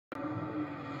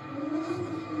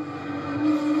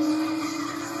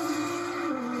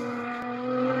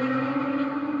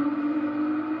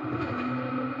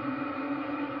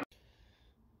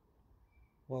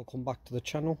Welcome back to the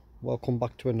channel, welcome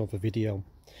back to another video.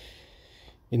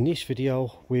 In this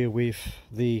video we're with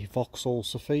the Vauxhall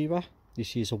Zafira.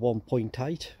 This is a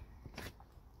 1.8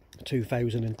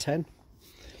 2010,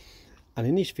 and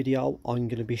in this video I'm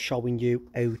going to be showing you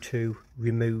how to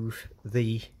remove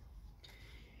the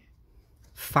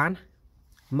fan,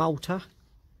 motor,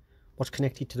 what's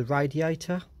connected to the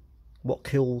radiator, what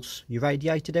cools your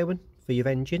radiator down for your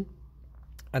engine.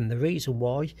 And the reason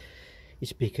why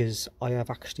is because I have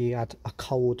actually had a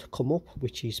code come up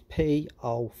which is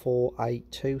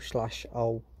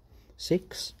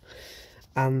p0482/06,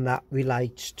 and that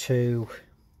relates to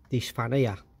this fan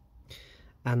here.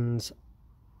 And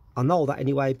I know that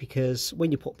anyway because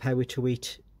when you put power to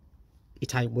it,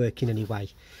 it ain't working anyway.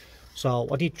 So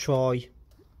I did try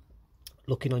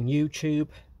looking on YouTube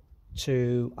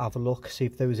to have a look, see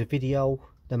if there was a video.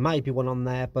 There may be one on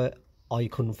there, but I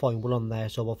couldn't find one on there,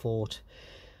 so I thought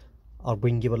I'll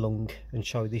bring you along and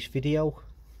show this video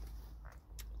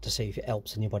to see if it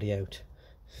helps anybody out.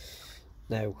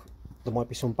 Now, there might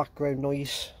be some background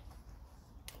noise,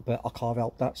 but I can't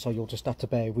help that, so you'll just have to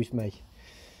bear with me.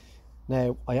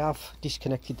 Now, I have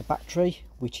disconnected the battery,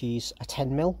 which is a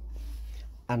 10mm,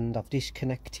 and I've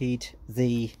disconnected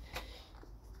the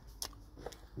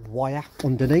wire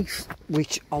underneath,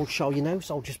 which I'll show you now,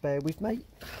 so just bear with me.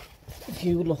 If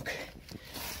you look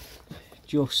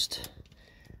just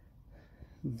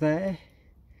there,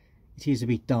 it is a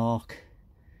bit dark.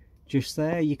 Just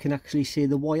there you can actually see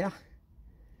the wire,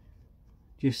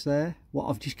 just there, what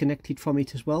I've disconnected from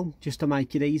it as well, just to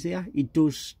make it easier. It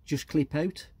does just clip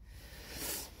out.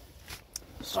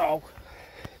 So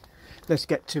let's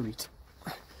get to it.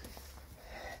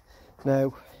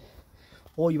 Now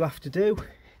all you have to do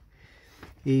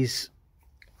is,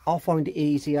 I'll find it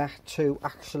easier to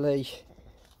actually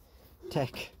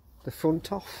take the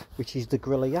front off, which is the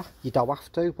grill here. You don't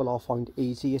have to, but I'll find it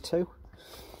easier to.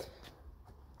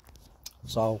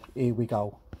 So here we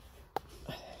go.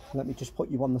 Let me just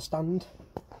put you on the stand.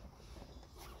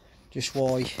 Just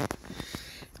why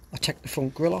I take the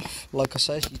front grill off. Like I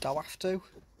said, you don't have to,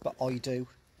 but I do,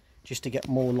 just to get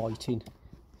more lighting.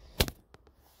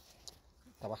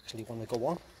 I actually want to go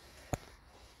on.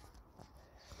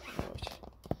 Right.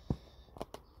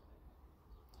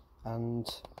 And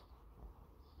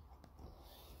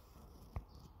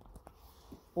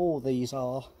all these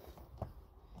are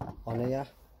on here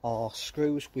are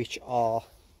screws which are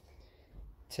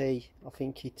I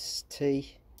think it's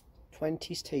T20s,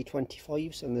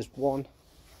 T25s, and there's 1,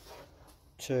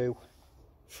 2,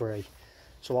 3.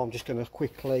 So I'm just going to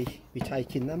quickly be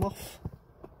taking them off.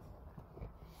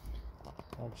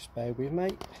 I'll just bear with me.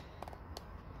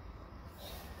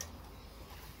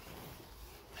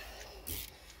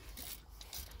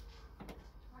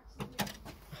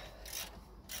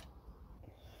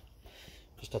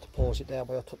 Just had to pause it there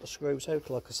where I took the screws out.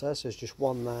 Like I said, there's just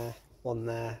one there,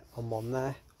 and one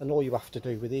there. And all you have to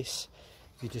do with this,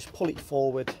 you just pull it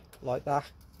forward like that.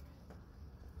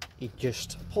 It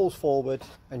just pulls forward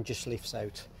and just lifts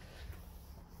out.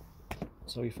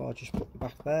 So if I just put it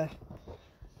back there,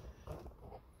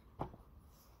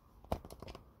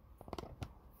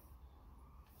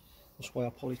 that's why I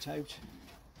pull it out.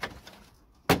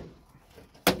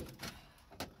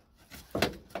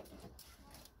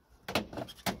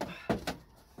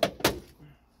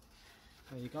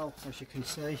 There you go. As you can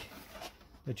see,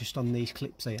 they're just on these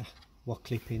clips here, what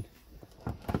clipping,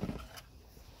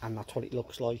 and that's what it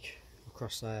looks like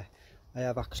across there. I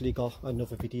have actually got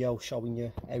another video showing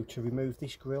you how to remove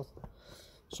this grill,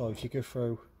 so if you go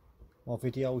through my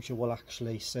videos you will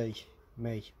actually see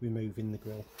me removing the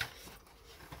grill.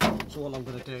 So all I'm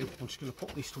going to do, I'm just going to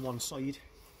put this to one side.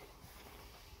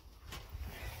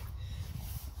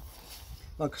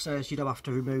 Like I said, you don't have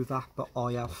to remove that, but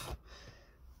I have.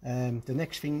 The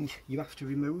next thing you have to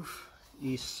remove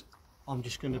is, I'm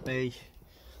just going to be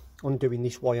undoing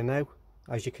this wire now.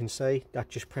 As you can see, that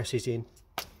just presses in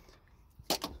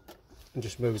and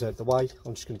just moves out the way.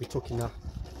 I'm just going to be tucking that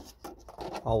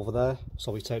over there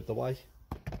so it's out the way.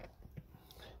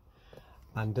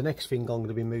 And the next thing I'm going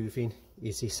to be moving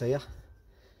is this here.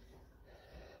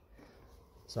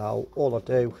 So all I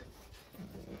do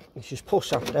is just push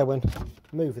that down,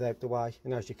 move it out the way,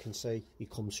 and as you can see,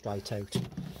 it comes straight out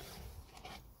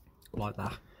like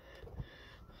that.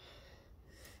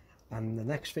 And the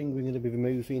next thing we're going to be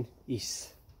removing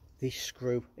is this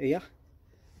screw here.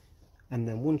 And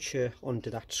then once you're under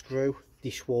that screw,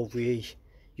 this will be,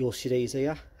 you'll see these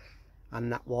here,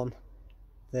 and that one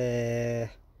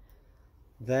there.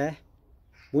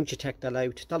 Once you take that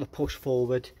out, that'll push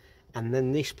forward, and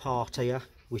then this part here,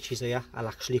 which is here, will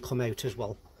actually come out as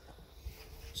well.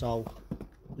 So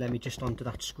let me just undo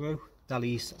that screw. That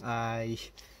is a,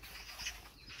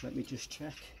 let me just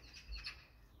check,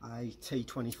 a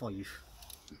T25.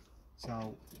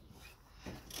 So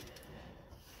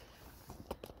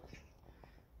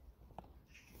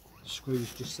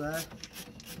screws just there.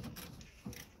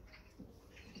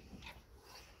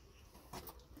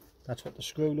 That's what the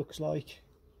screw looks like.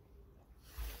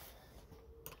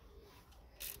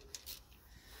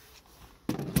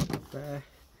 There.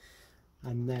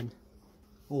 And then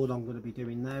all I'm going to be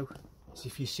doing now is,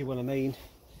 if you see what I mean,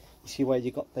 you see where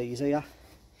you got these here,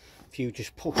 if you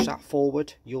just push that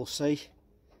forward, you'll see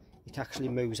it actually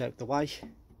moves out the way,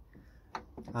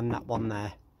 and that one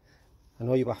there, and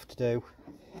all you have to do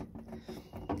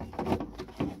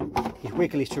is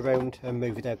wiggle it around and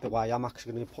move it out the way. I'm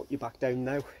actually going to put you back down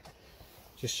now,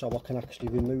 just so I can actually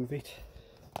remove it,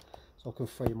 so I can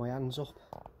free my hands up.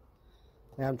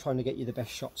 I am trying to get you the best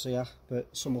shots here,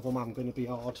 but some of them are going to be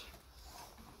hard.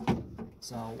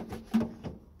 So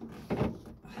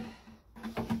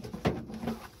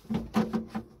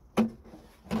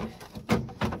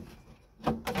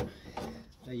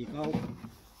there you go,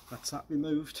 that's that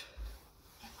removed.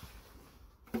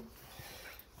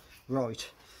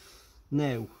 Right,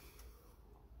 now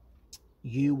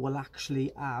you will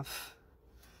actually have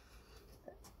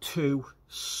two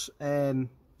screws.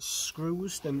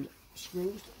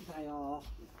 They are,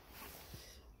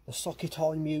 the socket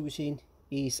I'm using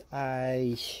is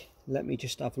a, let me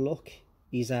just have a look,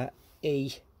 is a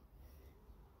E8.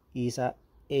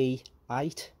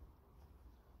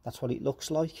 That's what it looks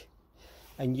like.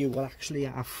 And you will actually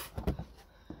have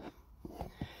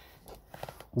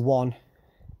one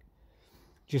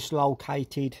just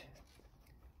located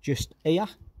just here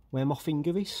where my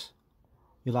finger is.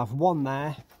 You'll have one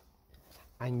there,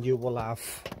 and you will have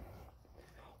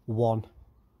one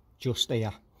just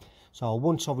here. So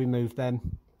once I remove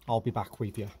them, I'll be back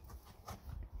with you.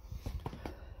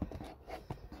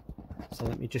 So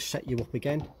let me just set you up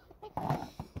again.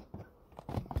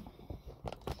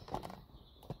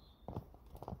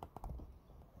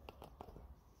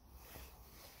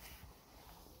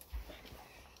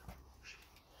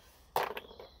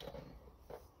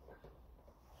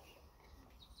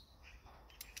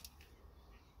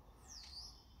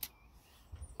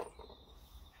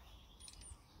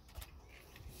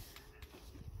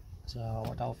 So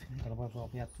I don't think I'm going to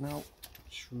be able to now.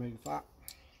 Just remove that.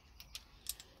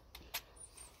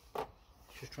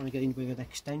 Just trying to get in with an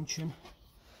extension.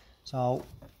 So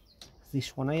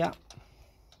this one here.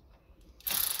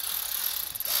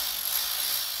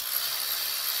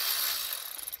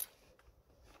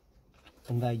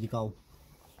 And there you go.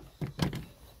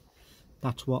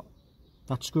 That's what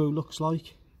that screw looks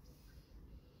like,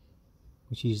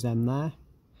 which is them there.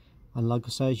 And like I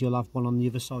said, you'll have one on the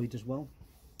other side as well,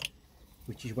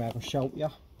 which is where I showed you,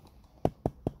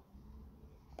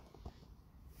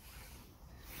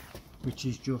 which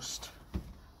is just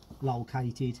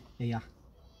located here,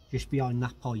 just behind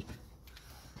that pipe.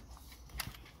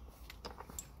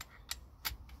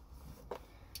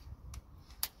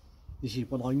 This is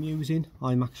what I'm using.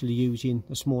 I'm actually using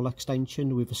a small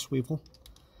extension with a swivel,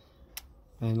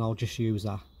 and I'll just use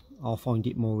that. I'll find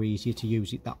it more easier to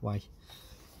use it that way.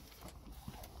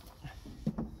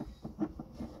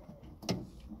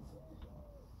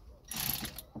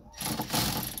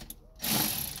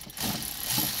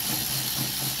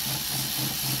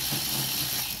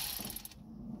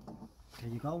 There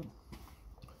you go,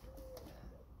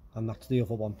 and that's the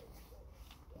other one.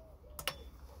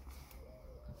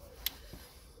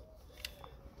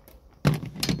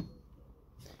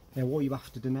 Now what you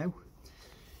have to do now,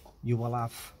 you will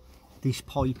have this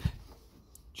pipe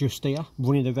just here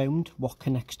running around what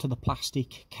connects to the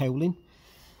plastic cowling.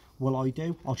 What I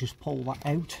do, I'll just pull that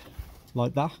out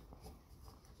like that,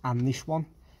 and this one,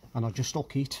 and I'll just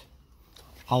hook it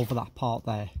over that part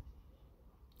there,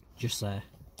 just there.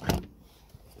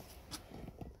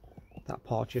 That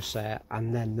part just there,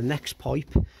 and then the next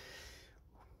pipe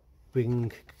we're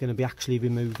going to be actually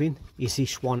removing is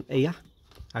this one here,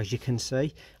 as you can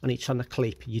see, and it's on a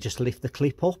clip. You just lift the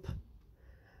clip up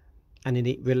and then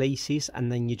it releases,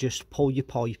 and then you just pull your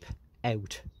pipe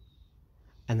out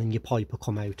and then your pipe will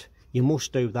come out. You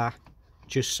must do that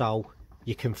just so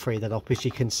you can free that up. As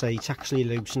you can see, it's actually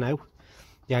loose now.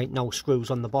 There ain't no screws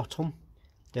on the bottom.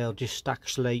 They'll just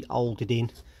actually hold it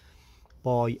in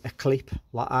by a clip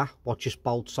like that, what just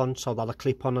bolts on, so that'll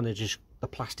clip on, and it just, the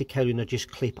plastic cowling will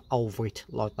just clip over it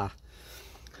like that.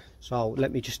 So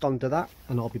let me just undo that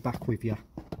and I'll be back with you.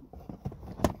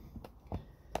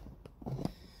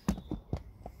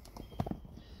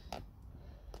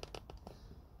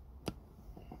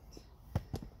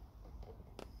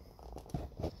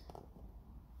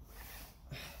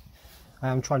 I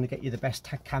am trying to get you the best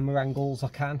camera angles I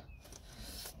can,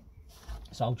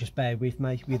 so I'll just bear with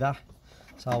me with that.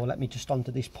 So let me just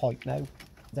onto this pipe now,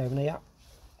 down here.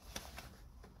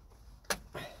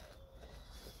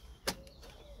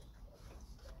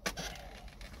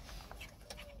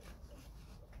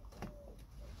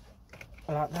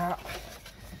 Like that.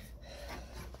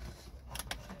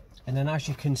 And then as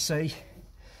you can see,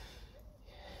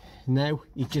 now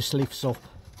it just lifts up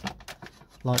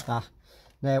like that.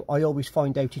 Now I always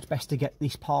find out it's best to get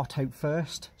this part out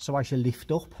first, so as you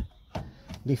lift up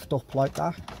like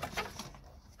that,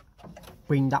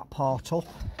 bring that part up,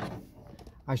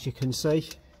 as you can see,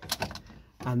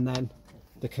 and then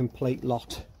the complete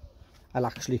lot will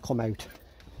actually come out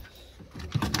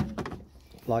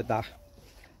like that.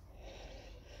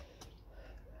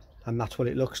 And that's what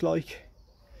it looks like.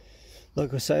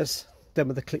 Like I says, them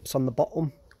are the clips on the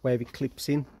bottom where it clips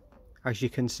in, as you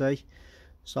can see.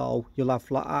 So you'll have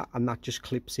like that, and that just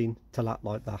clips in to that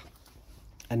like that.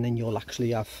 And then you'll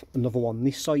actually have another one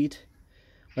this side,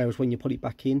 whereas when you put it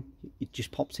back in, it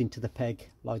just pops into the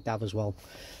peg like that as well.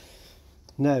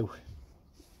 Now,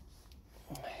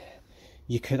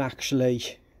 you can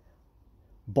actually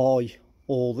buy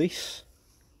all this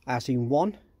as in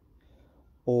one,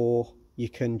 or you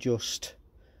can just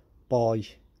buy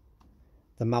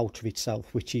the motor itself,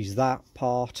 which is that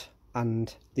part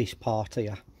and this part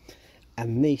here.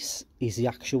 And this is the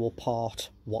actual part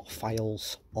what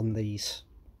fails on these.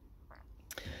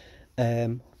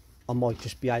 I might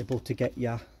just be able to get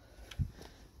you,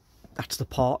 that's the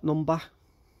part number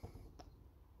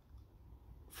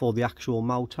for the actual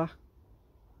motor.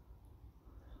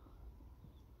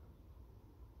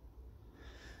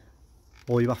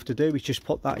 All you have to do is just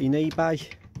put that in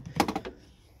eBay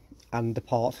and the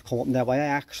part come up. Now I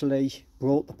actually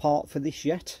brought the part for this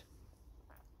yet.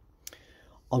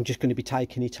 I'm just going to be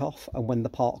taking it off, and when the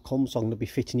part comes I'm going to be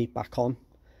fitting it back on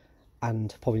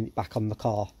and putting it back on the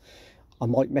car. I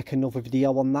might make another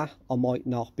video on that, I might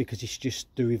not, because it's just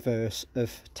the reverse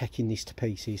of taking this to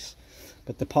pieces.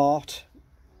 But the part,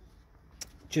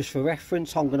 just for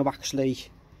reference, I'm going to actually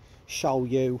show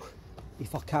you,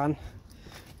 if I can,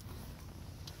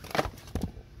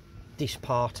 this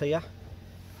part here,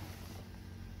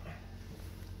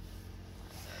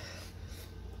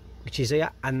 which is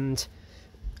here, and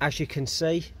as you can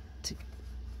see,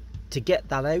 to get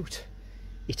that out,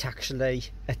 it's actually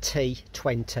a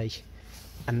T20,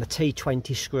 and the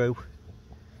T20 screw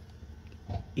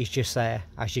is just there,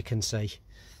 as you can see.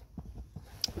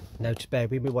 Now to bear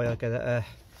with me while I get a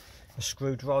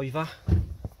screwdriver.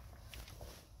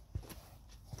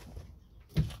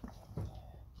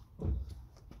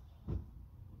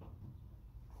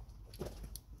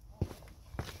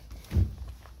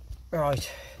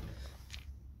 Right,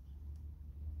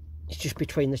 it's just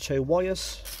between the two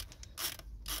wires.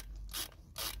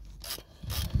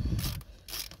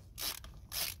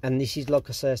 And this is, like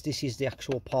I says, this is the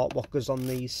actual part what goes on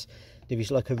these. There is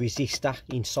like a resistor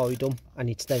inside them, and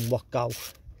it's then what go.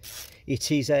 It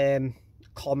is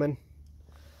common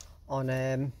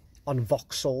on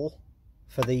Vauxhall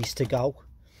for these to go.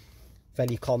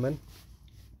 Very common,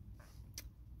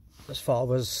 as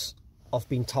far as I've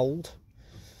been told.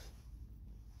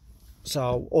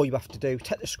 So all you have to do,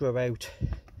 take the screw out,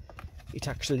 it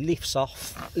actually lifts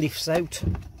out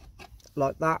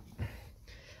like that,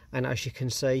 and as you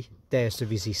can see, there's the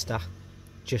resistor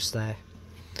just there.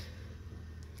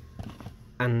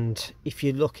 And if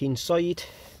you look inside,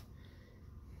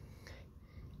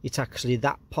 it's actually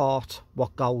that part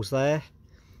what goes there,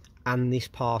 and this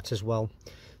part as well.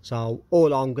 So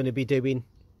all I'm going to be doing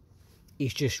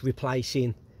is just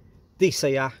replacing this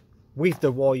here with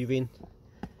the wiring,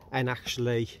 and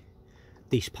actually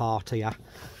this part here.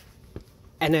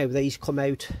 And how these come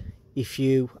out, if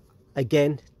you,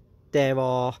 again, there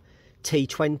are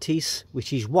T20s,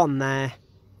 which is one there,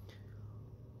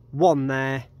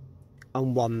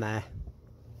 and one there,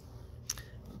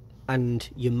 and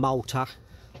your motor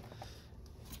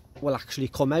will actually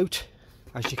come out,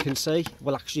 as you can see,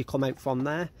 will actually come out from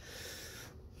there.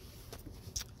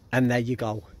 And there you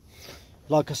go.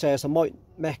 Like I says, I might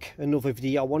make another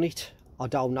video on it, I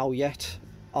don't know yet,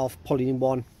 of pulling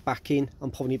one back in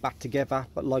and putting it back together.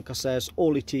 But like I says,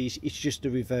 all it is, it's just the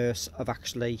reverse of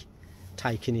actually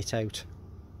taking it out.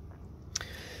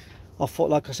 I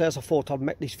thought, like I says, I thought I'd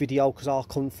make this video because I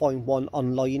couldn't find one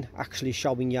online actually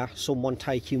showing you someone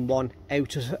taking one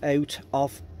out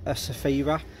of a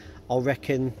Zafira. I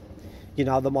reckon, you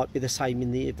know, there might be the same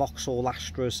in the Vauxhall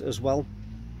Astras as well.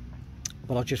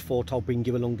 But I just thought I'll bring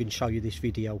you along and show you this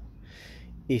video.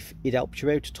 If it helped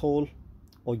you out at all,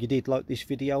 or you did like this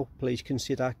video, please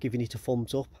consider giving it a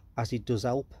thumbs up, as it does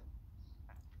help.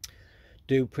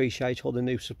 do appreciate all the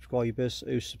new subscribers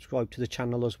who subscribe to the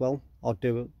channel as well. I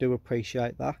do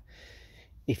appreciate that.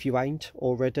 If you ain't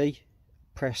already,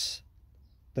 press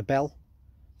the bell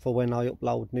for when I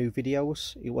upload new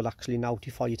videos. It will actually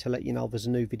notify you to let you know there's a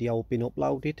new video been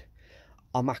uploaded.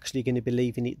 I'm actually going to be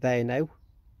leaving it there now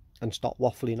and stop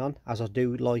waffling on, as I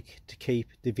do like to keep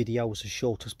the videos as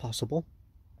short as possible.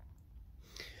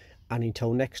 And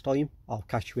until next time, I'll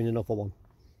catch you in another one.